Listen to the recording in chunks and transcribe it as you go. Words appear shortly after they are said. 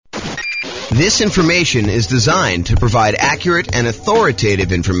This information is designed to provide accurate and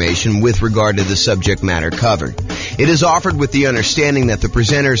authoritative information with regard to the subject matter covered. It is offered with the understanding that the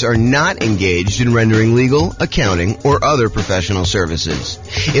presenters are not engaged in rendering legal, accounting, or other professional services.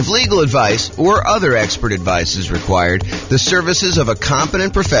 If legal advice or other expert advice is required, the services of a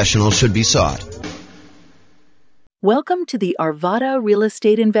competent professional should be sought. Welcome to the Arvada Real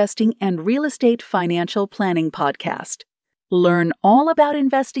Estate Investing and Real Estate Financial Planning Podcast. Learn all about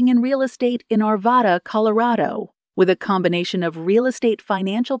investing in real estate in Arvada, Colorado, with a combination of real estate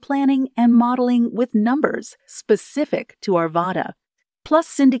financial planning and modeling with numbers specific to Arvada, plus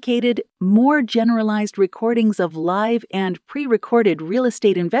syndicated, more generalized recordings of live and pre-recorded real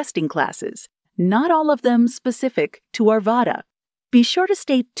estate investing classes, not all of them specific to Arvada. Be sure to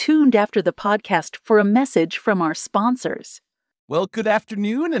stay tuned after the podcast for a message from our sponsors. Well, good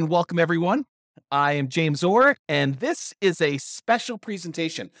afternoon and welcome everyone. I am James Orr, and this is a special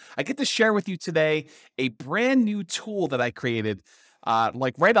presentation. I get to share with you today a brand new tool that I created,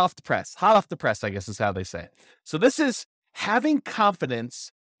 right off the press, hot off the press, I guess is how they say it. So this is having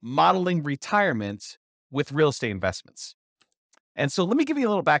confidence modeling retirement with real estate investments. And so let me give you a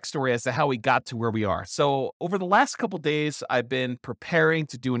little backstory as to how we got to where we are. So over the last couple of days, I've been preparing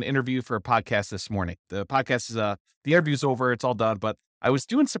to do an interview for a podcast this morning. The podcast is, the interview's over, it's all done, but I was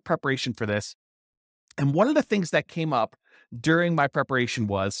doing some preparation for this. And one of the things that came up during my preparation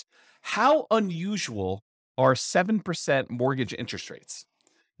was how unusual are 7% mortgage interest rates.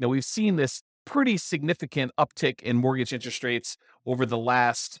 Now, we've seen this pretty significant uptick in mortgage interest rates over the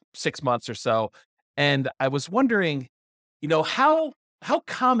last 6 months or so. And I was wondering, how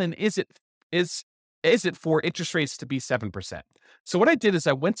common is it for interest rates to be 7%? So what I did is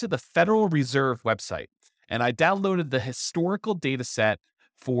I went to the Federal Reserve website and I downloaded the historical data set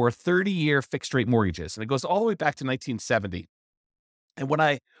for 30-year fixed rate mortgages. And it goes all the way back to 1970. And when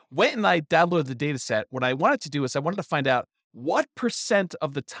I went and I downloaded the data set, what I wanted to do is I wanted to find out what percent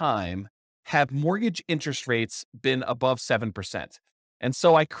of the time have mortgage interest rates been above 7%. And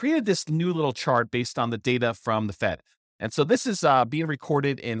so I created this new little chart based on the data from the Fed. And so this is being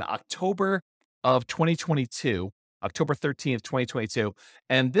recorded in October of 2022, October 13th, 2022.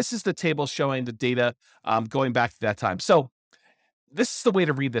 And this is the table showing the data going back to that time. So this is the way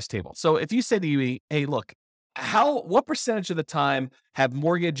to read this table. So if you say to me, hey, look, what percentage of the time have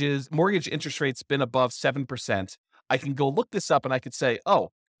mortgage interest rates been above 7%? I can go look this up and I could say,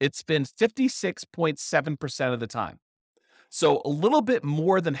 it's been 56.7% of the time. So a little bit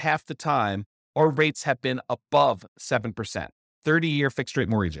more than half the time, our rates have been above 7%, 30-year fixed rate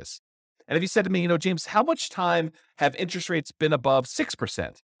mortgages. And if you said to me, James, how much time have interest rates been above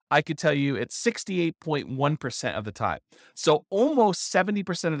 6%? I could tell you it's 68.1% of the time. So almost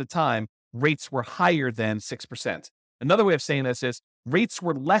 70% of the time, rates were higher than 6%. Another way of saying this is rates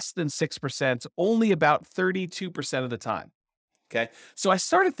were less than 6% only about 32% of the time. Okay. So I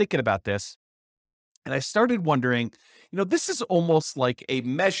started thinking about this and I started wondering, this is almost like a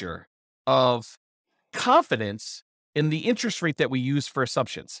measure of confidence in the interest rate that we use for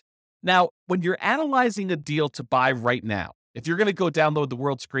assumptions. Now, when you're analyzing a deal to buy right now, if you're going to go download the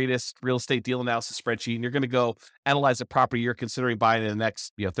world's greatest real estate deal analysis spreadsheet and you're going to go analyze a property you're considering buying in the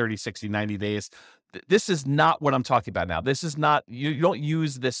next 30, 60, 90 days, this is not what I'm talking about now. This is not, you don't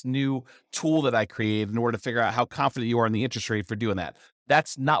use this new tool that I created in order to figure out how confident you are in the interest rate for doing that.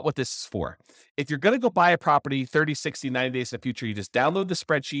 That's not what this is for. If you're going to go buy a property 30, 60, 90 days in the future, you just download the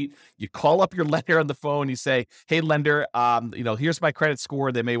spreadsheet, you call up your lender on the phone, you say, hey, lender, here's my credit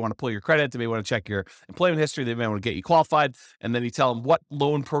score. They may want to pull your credit. They may want to check your employment history. They may want to get you qualified. And then you tell them what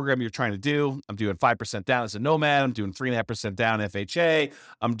loan program you're trying to do. I'm doing 5% down as a nomad. I'm doing 3.5% down FHA.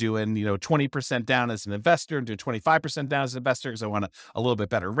 I'm doing, 20% down as an investor. I'm doing 25% down as an investor because I want a little bit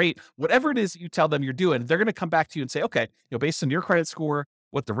better rate. Whatever it is you tell them you're doing, they're going to come back to you and say, okay, based on your credit score,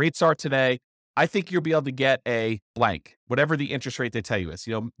 what the rates are today, I think you'll be able to get a blank, whatever the interest rate they tell you is.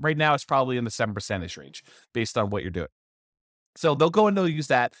 Right now it's probably in the 7% range based on what you're doing. So they'll go and they'll use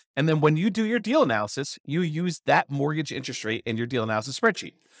that. And then when you do your deal analysis, you use that mortgage interest rate in your deal analysis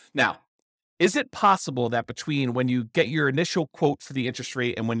spreadsheet. Now, is it possible that between when you get your initial quote for the interest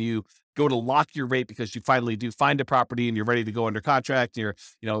rate and when you go to lock your rate because you finally do find a property and you're ready to go under contract, and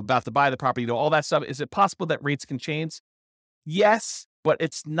you're about to buy the property, all that stuff, is it possible that rates can change? Yes, but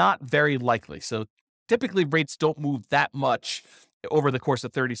it's not very likely. So typically rates don't move that much over the course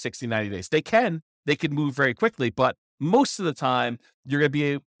of 30, 60, 90 days. They can move very quickly, but most of the time you're going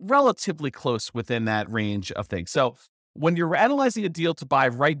to be relatively close within that range of things. So when you're analyzing a deal to buy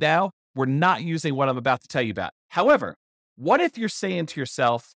right now, we're not using what I'm about to tell you about. However, what if you're saying to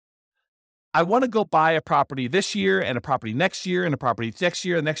yourself, I want to go buy a property this year and a property next year and a property next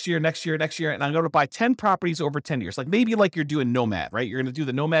year, next year. And I'm going to buy 10 properties over 10 years. Like maybe like you're doing Nomad, right? You're going to do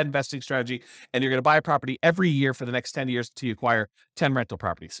the Nomad investing strategy and you're going to buy a property every year for the next 10 years until you acquire 10 rental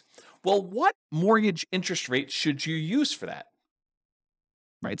properties. Well, what mortgage interest rate should you use for that?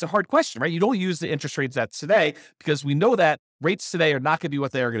 Right? It's a hard question, right? You don't use the interest rates that's today because we know that rates today are not going to be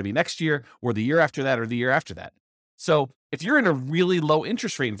what they are going to be next year or the year after that or the year after that. So if you're in a really low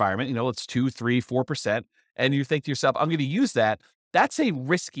interest rate environment, it's 2, 3, 4%, and you think to yourself, I'm going to use that, that's a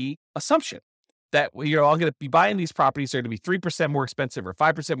risky assumption that, I'm going to be buying these properties. They're going to be 3% more expensive or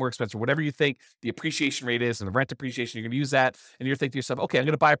 5% more expensive, whatever you think the appreciation rate is and the rent appreciation, you're going to use that. And you're thinking to yourself, okay, I'm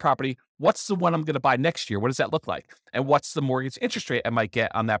going to buy a property. What's the one I'm going to buy next year? What does that look like? And what's the mortgage interest rate I might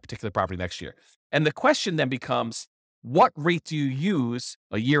get on that particular property next year? And the question then becomes, what rate do you use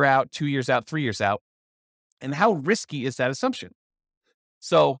a year out, 2 years out, 3 years out? And how risky is that assumption?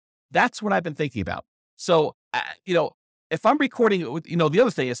 So that's what I've been thinking about. So, if I'm recording, the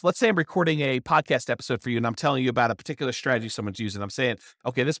other thing is, let's say I'm recording a podcast episode for you and I'm telling you about a particular strategy someone's using. I'm saying,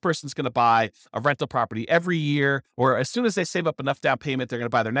 okay, this person's going to buy a rental property every year, or as soon as they save up enough down payment, they're going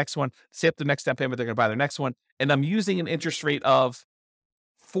to buy their next one. Save up the next down payment, they're going to buy their next one. And I'm using an interest rate of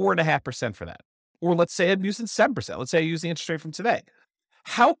 4.5% for that. Or let's say I'm using 7%. Let's say I use the interest rate from today.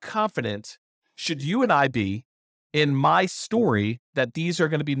 How confident should you and I be in my story that these are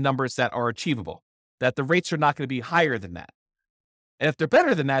going to be numbers that are achievable, that the rates are not going to be higher than that? And if they're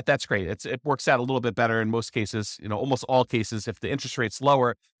better than that, that's great. It works out a little bit better in most cases, almost all cases. If the interest rate's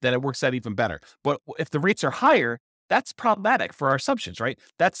lower, then it works out even better. But if the rates are higher, that's problematic for our assumptions, right?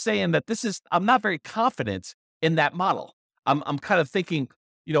 That's saying that I'm not very confident in that model. I'm kind of thinking,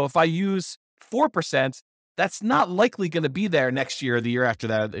 if I use 4%, that's not likely going to be there next year or the year after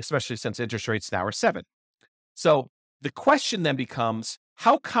that, especially since interest rates now are 7%. So the question then becomes,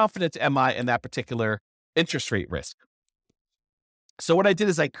 how confident am I in that particular interest rate risk? So what I did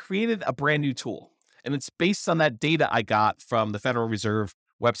is I created a brand new tool, and it's based on that data I got from the Federal Reserve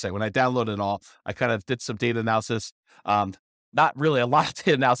website. When I downloaded it all, I kind of did some data analysis, not really a lot of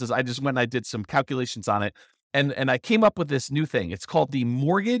data analysis. I just went and I did some calculations on it. And I came up with this new thing. It's called the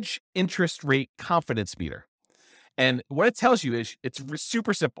Mortgage Interest Rate Confidence Meter. And what it tells you is it's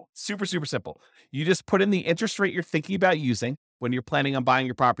super simple, super simple. You just put in the interest rate you're thinking about using when you're planning on buying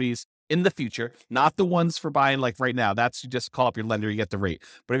your properties in the future, not the ones for buying like right now. That's, you just call up your lender, you get the rate.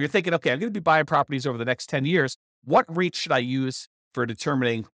 But if you're thinking, okay, I'm going to be buying properties over the next 10 years, what rate should I use for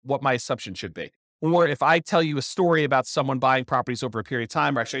determining what my assumption should be? Or if I tell you a story about someone buying properties over a period of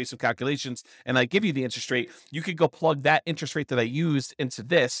time, or I show you some calculations and I give you the interest rate, you could go plug that interest rate that I used into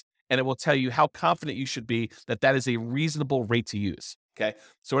this, and it will tell you how confident you should be that that is a reasonable rate to use. Okay.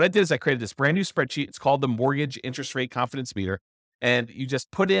 So what I did is I created this brand new spreadsheet. It's called the Mortgage Interest Rate Confidence Meter. And you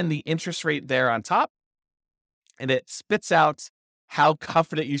just put in the interest rate there on top, and it spits out how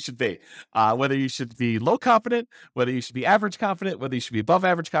confident you should be, whether you should be low confident, whether you should be average confident, whether you should be above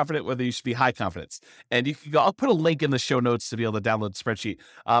average confident, whether you should be high confidence. And you can go, I'll put a link in the show notes to be able to download the spreadsheet.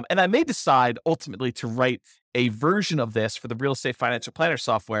 And I may decide ultimately to write a version of this for the Real Estate Financial Planner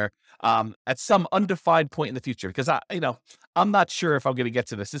software at some undefined point in the future, because I'm not sure if I'm going to get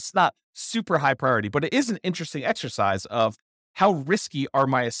to this. It's not super high priority, but it is an interesting exercise of how risky are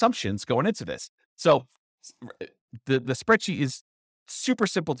my assumptions going into this. So the spreadsheet is super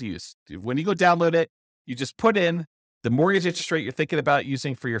simple to use. When you go download it, you just put in the mortgage interest rate you're thinking about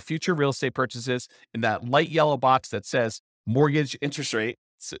using for your future real estate purchases in that light yellow box that says mortgage interest rate.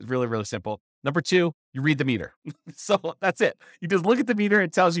 It's really, really simple. Number 2, you read the meter. So that's it. You just look at the meter.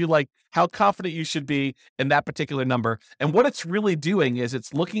 It tells you like how confident you should be in that particular number. And what it's really doing is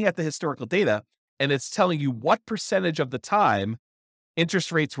it's looking at the historical data, and it's telling you what percentage of the time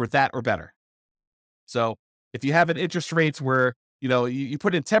interest rates were that or better. So if you have an interest rates where, you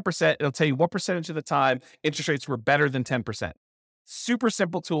put in 10%, it'll tell you what percentage of the time interest rates were better than 10%. Super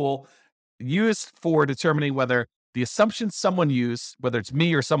simple tool used for determining whether the assumptions someone used, whether it's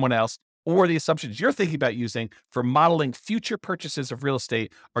me or someone else, or the assumptions you're thinking about using for modeling future purchases of real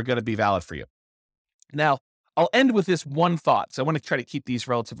estate are going to be valid for you. Now, I'll end with this one thought. So I want to try to keep these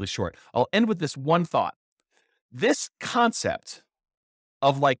relatively short. I'll end with this one thought. This concept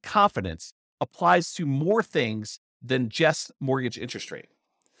of like confidence applies to more things than just mortgage interest rate.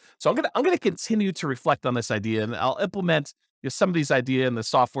 So I'm going to continue to reflect on this idea, and I'll implement some of these ideas in the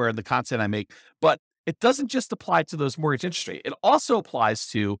software and the content I make. But it doesn't just apply to those mortgage interest rate. It also applies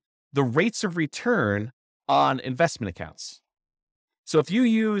to the rates of return on investment accounts. So if you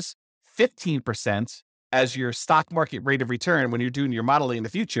use 15% as your stock market rate of return when you're doing your modeling in the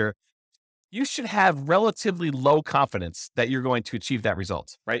future, you should have relatively low confidence that you're going to achieve that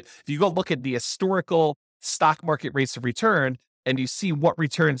result, right? If you go look at the historical stock market rates of return and you see what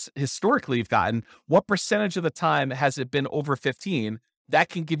returns historically you've gotten, what percentage of the time has it been over 15? That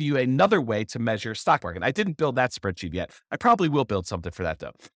can give you another way to measure stock market. I didn't build that spreadsheet yet. I probably will build something for that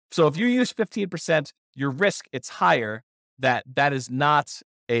though. So if you use 15%, your risk, it's higher. That is not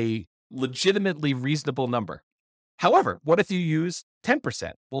a legitimately reasonable number. However, what if you use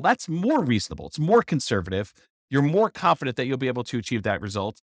 10%? Well, that's more reasonable. It's more conservative. You're more confident that you'll be able to achieve that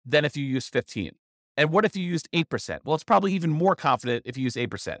result than if you use 15. And what if you used 8%? Well, it's probably even more confident if you use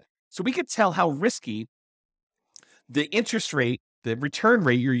 8%. So we could tell how risky the interest rate, the return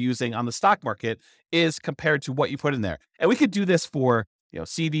rate you're using on the stock market is compared to what you put in there. And we could do this for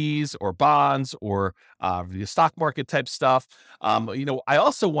CDs or bonds or the stock market type stuff. I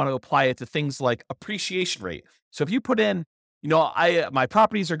also want to apply it to things like appreciation rate. So if you put in, my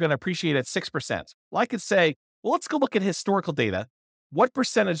properties are going to appreciate at 6%. Well, I could say, well, let's go look at historical data. What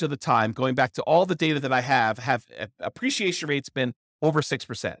percentage of the time, going back to all the data that I have appreciation rates been over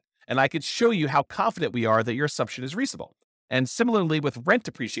 6%? And I could show you how confident we are that your assumption is reasonable. And similarly with rent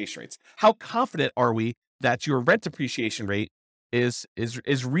appreciation rates, how confident are we that your rent appreciation rate is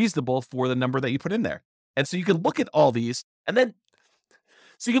reasonable for the number that you put in there? And so you can look at all these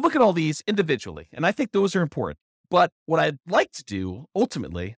so you can look at all these individually. And I think those are important. But what I'd like to do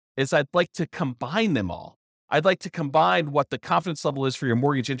ultimately is I'd like to combine them all. I'd like to combine what the confidence level is for your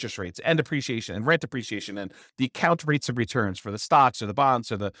mortgage interest rates and appreciation and rent appreciation and the account rates of returns for the stocks or the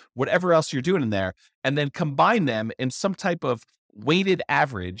bonds or the whatever else you're doing in there, and then combine them in some type of weighted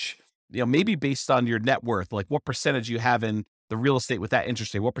average, maybe based on your net worth, like what percentage you have in the real estate with that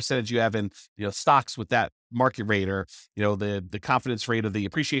interest rate, what percentage you have in stocks with that market rate, or the confidence rate of the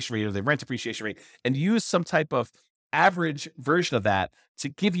appreciation rate or the rent appreciation rate, and use some type of average version of that to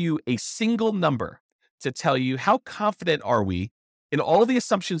give you a single number to tell you how confident are we in all of the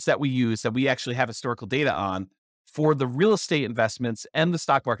assumptions that we use that we actually have historical data on for the real estate investments and the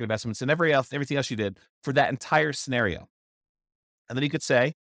stock market investments and everything else you did for that entire scenario. And then you could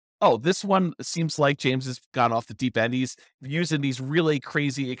say, oh, this one seems like James has gone off the deep end. He's using these really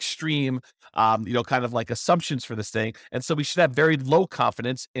crazy, extreme, kind of like assumptions for this thing. And so we should have very low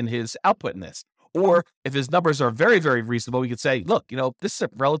confidence in his output in this. Or if his numbers are very, very reasonable, we could say, look, this is a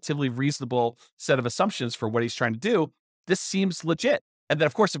relatively reasonable set of assumptions for what he's trying to do. This seems legit. And then,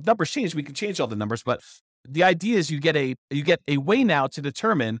 of course, if numbers change, we can change all the numbers. But the idea is you get a way now to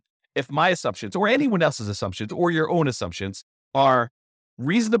determine if my assumptions or anyone else's assumptions or your own assumptions are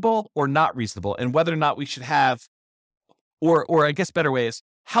reasonable or not reasonable, and whether or not we should have, or I guess better way is,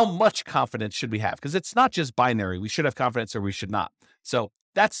 how much confidence should we have? Because it's not just binary. We should have confidence or we should not. So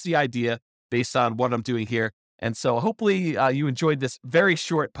that's the idea based on what I'm doing here. And so hopefully you enjoyed this very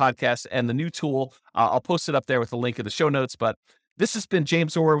short podcast and the new tool. I'll post it up there with a link in the show notes. But this has been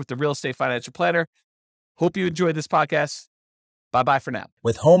James Orr with the Real Estate Financial Planner. Hope you enjoyed this podcast. Bye-bye for now.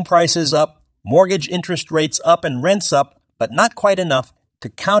 With home prices up, mortgage interest rates up, and rents up, but not quite enough to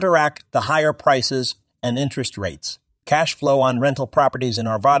counteract the higher prices and interest rates, cash flow on rental properties in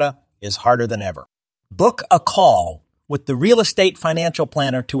Arvada is harder than ever. Book a call with the Real Estate Financial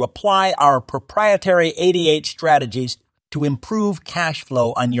Planner to apply our proprietary 88 strategies to improve cash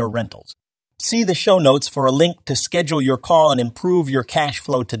flow on your rentals. See the show notes for a link to schedule your call and improve your cash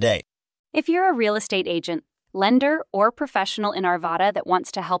flow today. If you're a real estate agent, lender, or professional in Arvada that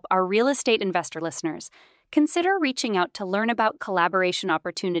wants to help our real estate investor listeners, consider reaching out to learn about collaboration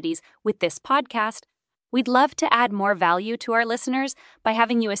opportunities with this podcast. We'd love to add more value to our listeners by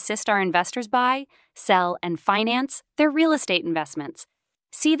having you assist our investors buy, sell, and finance their real estate investments.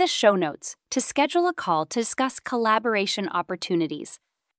 See the show notes to schedule a call to discuss collaboration opportunities.